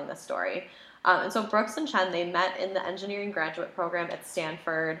was telling this story. And so Brooks and Chen, they met in the engineering graduate program at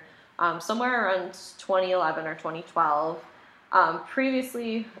Stanford somewhere around 2011 or 2012.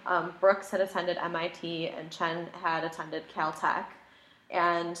 Previously, Brooks had attended MIT and Chen had attended Caltech.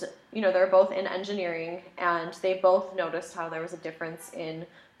 And, they're both in engineering, and they both noticed how there was a difference in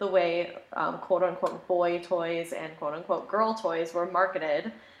the way, quote-unquote, boy toys and quote-unquote girl toys were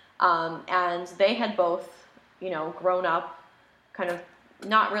marketed. And they had both, grown up kind of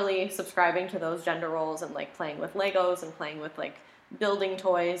not really subscribing to those gender roles and, like, playing with Legos and playing with, like, building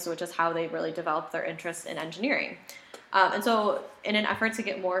toys, which is how they really developed their interest in engineering. And so in an effort to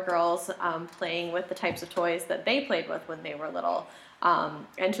get more girls playing with the types of toys that they played with when they were little,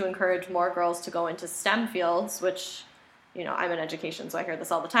 and to encourage more girls to go into STEM fields, which, I'm in education, so I hear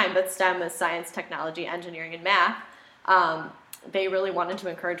this all the time, but STEM is science, technology, engineering, and math. They really wanted to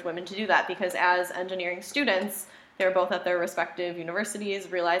encourage women to do that because as engineering students, they're both at their respective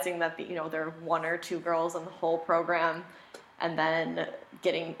universities, realizing that there are one or two girls in the whole program, and then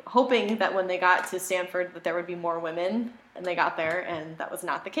hoping that when they got to Stanford that there would be more women, and they got there, and that was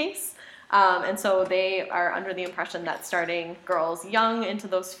not the case. And so they are under the impression that starting girls young into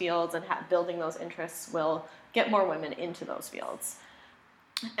those fields and building those interests will get more women into those fields.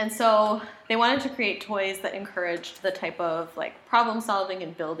 And so they wanted to create toys that encouraged the type of like problem solving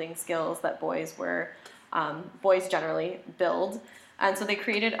and building skills that boys generally build. And so they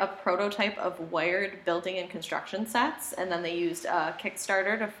created a prototype of wired building and construction sets, and then they used a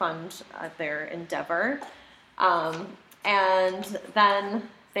Kickstarter to fund their endeavor. And then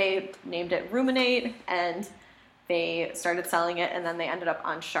they named it Ruminate, and they started selling it, and then they ended up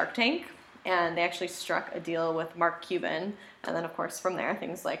on Shark Tank, and they actually struck a deal with Mark Cuban, and then, of course, from there,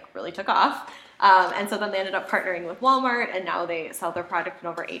 things, really took off. And so then they ended up partnering with Walmart, and now they sell their product in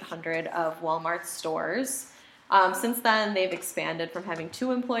over 800 of Walmart's stores. Since then, they've expanded from having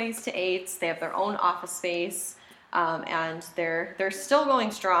 2 employees to 8. They have their own office space, and they're still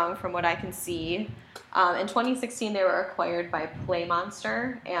going strong from what I can see. In 2016, they were acquired by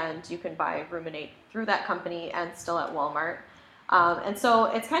PlayMonster, and you can buy Ruminate through that company and still at Walmart. And so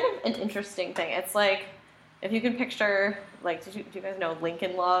it's kind of an interesting thing. It's like, if you can picture, do you guys know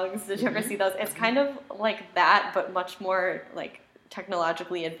Lincoln Logs? Did you ever see those? It's kind of like that, but much more,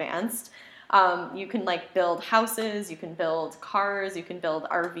 technologically advanced. You can, build houses, you can build cars, you can build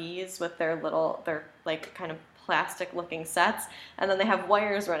RVs with their kind of plastic-looking sets, and then they have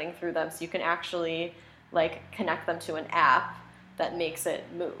wires running through them, so you can actually, connect them to an app that makes it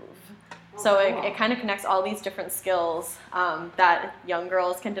move. So it kind of connects all these different skills that young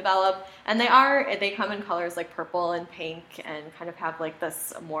girls can develop, and they come in colors like purple and pink, and kind of have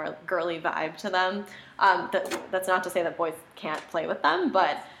this more girly vibe to them. That's not to say that boys can't play with them,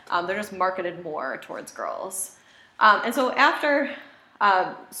 but they're just marketed more towards girls. And so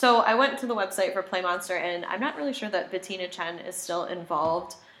so I went to the website for PlayMonster, and I'm not really sure that Bettina Chen is still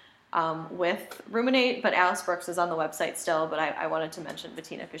involved with Ruminate, but Alice Brooks is on the website still, but I wanted to mention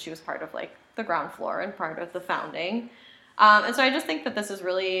Bettina because she was part of the ground floor and part of the founding. And so I just think that this is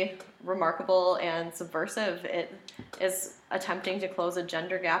really remarkable and subversive. It is attempting to close a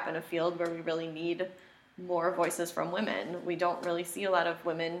gender gap in a field where we really need more voices from women. We don't really see a lot of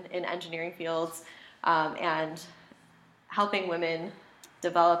women in engineering fields, and helping women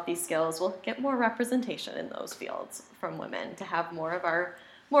develop these skills will get more representation in those fields from women to have more of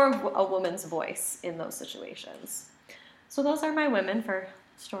a woman's voice in those situations. So those are my women for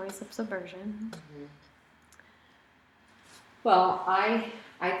stories of subversion. Well, I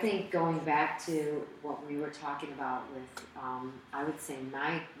I think going back to what we were talking about with, I would say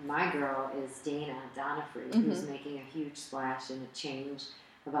my girl is Donna Free, who's making a huge splash and a change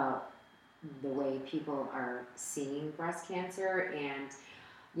about the way people are seeing breast cancer and,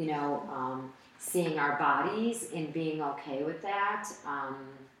 seeing our bodies and being okay with that.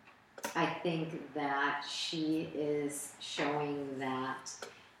 I think that she is showing that,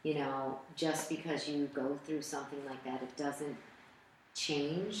 just because you go through something like that, it doesn't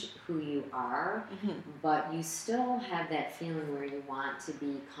change who you are, but you still have that feeling where you want to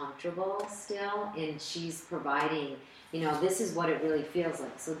be comfortable still, and she's providing, this is what it really feels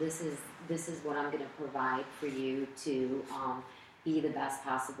like. So this is what I'm going to provide for you to be the best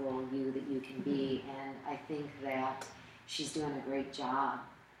possible you that you can be. And I think that she's doing a great job,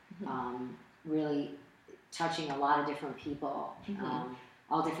 really touching a lot of different people,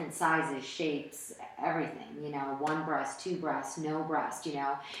 all different sizes, shapes, everything, one breast, two breasts, no breast,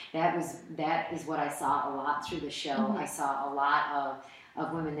 that is what I saw a lot through the show. I saw a lot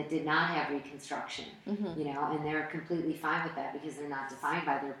of women that did not have reconstruction, and they're completely fine with that because they're not defined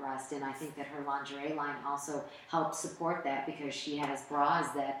by their breast. And I think that her lingerie line also helps support that because she has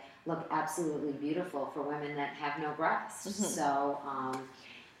bras that look absolutely beautiful for women that have no breasts. So,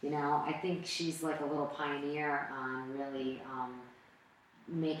 I think she's like a little pioneer on really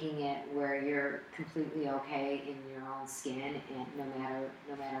making it where you're completely okay in your own skin, and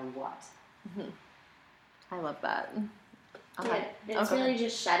no matter what. I love that. Yeah, it's really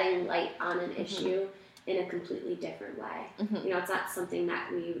just shedding light on an issue in a completely different way. It's not something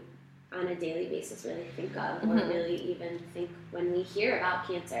that we on a daily basis really think of or really even think when we hear about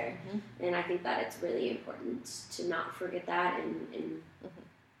cancer. And I think that it's really important to not forget that and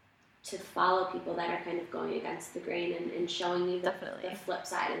to follow people that are kind of going against the grain and showing you the flip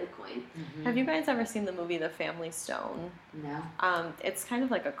side of the coin. Have you guys ever seen the movie The Family Stone? No. It's kind of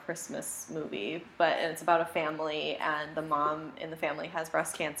like a Christmas movie, but it's about a family, and the mom in the family has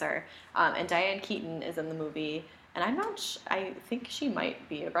breast cancer, and Diane Keaton is in the movie. And I think she might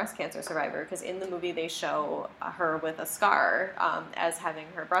be a breast cancer survivor because in the movie they show her with a scar as having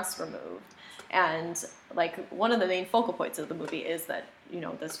her breast removed. And like one of the main focal points of the movie is that,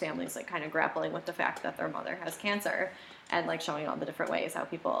 this family is like kind of grappling with the fact that their mother has cancer and like showing all the different ways how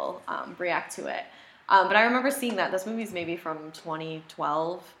people react to it. But I remember seeing that. This movie's maybe from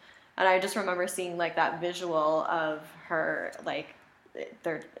 2012. And I just remember seeing like that visual of her like,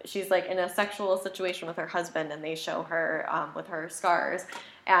 she's like in a sexual situation with her husband and they show her with her scars,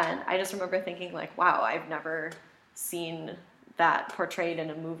 and I just remember thinking like, wow, I've never seen that portrayed in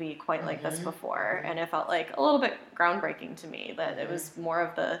a movie quite like this before, and it felt like a little bit groundbreaking to me that it was more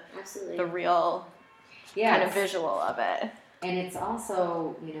of the real kind of visual of it. And it's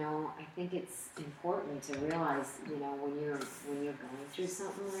also, I think it's important to realize, when you're going through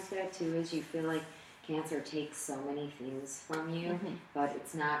something like that too, is you feel like cancer takes so many things from you, but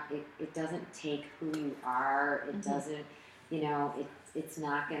it's not. It doesn't take who you are. It doesn't. It's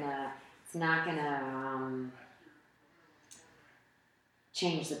not gonna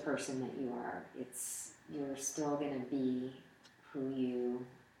change the person that you are. You're still gonna be who you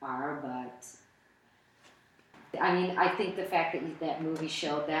are, but. I mean, I think the fact that that movie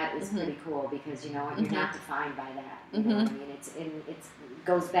showed that is pretty cool because you're not defined by that. You know what I mean? It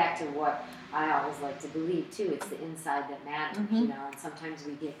goes back to what I always like to believe too. It's the inside that matters, and sometimes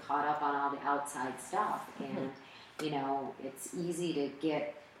we get caught up on all the outside stuff, and it's easy to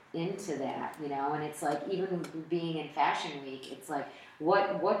get into that, and it's like even being in Fashion Week, it's like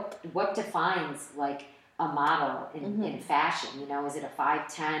what defines like a model in fashion? Is it a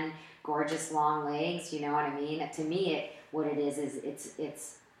 5'10"? Gorgeous long legs, you know what I mean? To me, what it is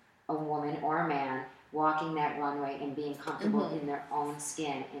it's a woman or a man walking that runway and being comfortable in their own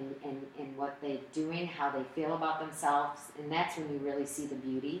skin and what they're doing, how they feel about themselves, and that's when you really see the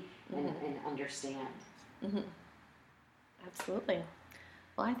beauty and understand. Absolutely.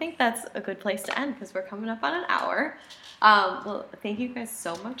 Well, I think that's a good place to end because we're coming up on an hour. Well, thank you guys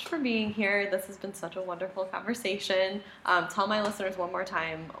so much for being here. This has been such a wonderful conversation. Tell my listeners one more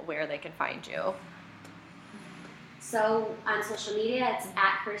time where they can find you. So on social media, it's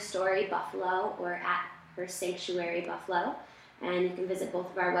at Her Story Buffalo or at Her Sanctuary Buffalo. And you can visit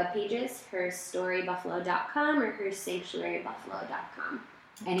both of our web pages, herstorybuffalo.com or hersanctuarybuffalo.com.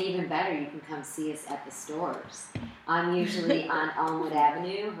 And even better, you can come see us at the stores. I'm usually on Elmwood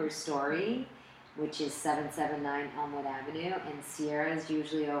Avenue, Her Story, which is 779 Elmwood Avenue, and Sierra is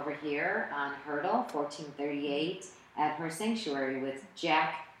usually over here on Hurdle, 1438 at Her Sanctuary with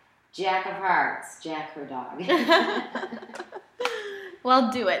Jack of Hearts, Jack, her dog.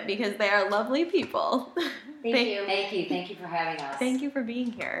 Well, do it because they are lovely people. Thank you. Thank you for having us. Thank you for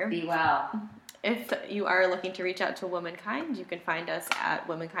being here. Be well. If you are looking to reach out to Womankind, you can find us at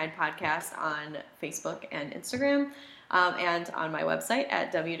Womankind Podcast on Facebook and Instagram, and on my website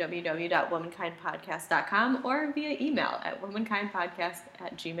at www.womankindpodcast.com or via email at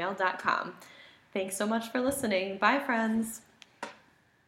womankindpodcast@gmail.com. Thanks so much for listening. Bye, friends.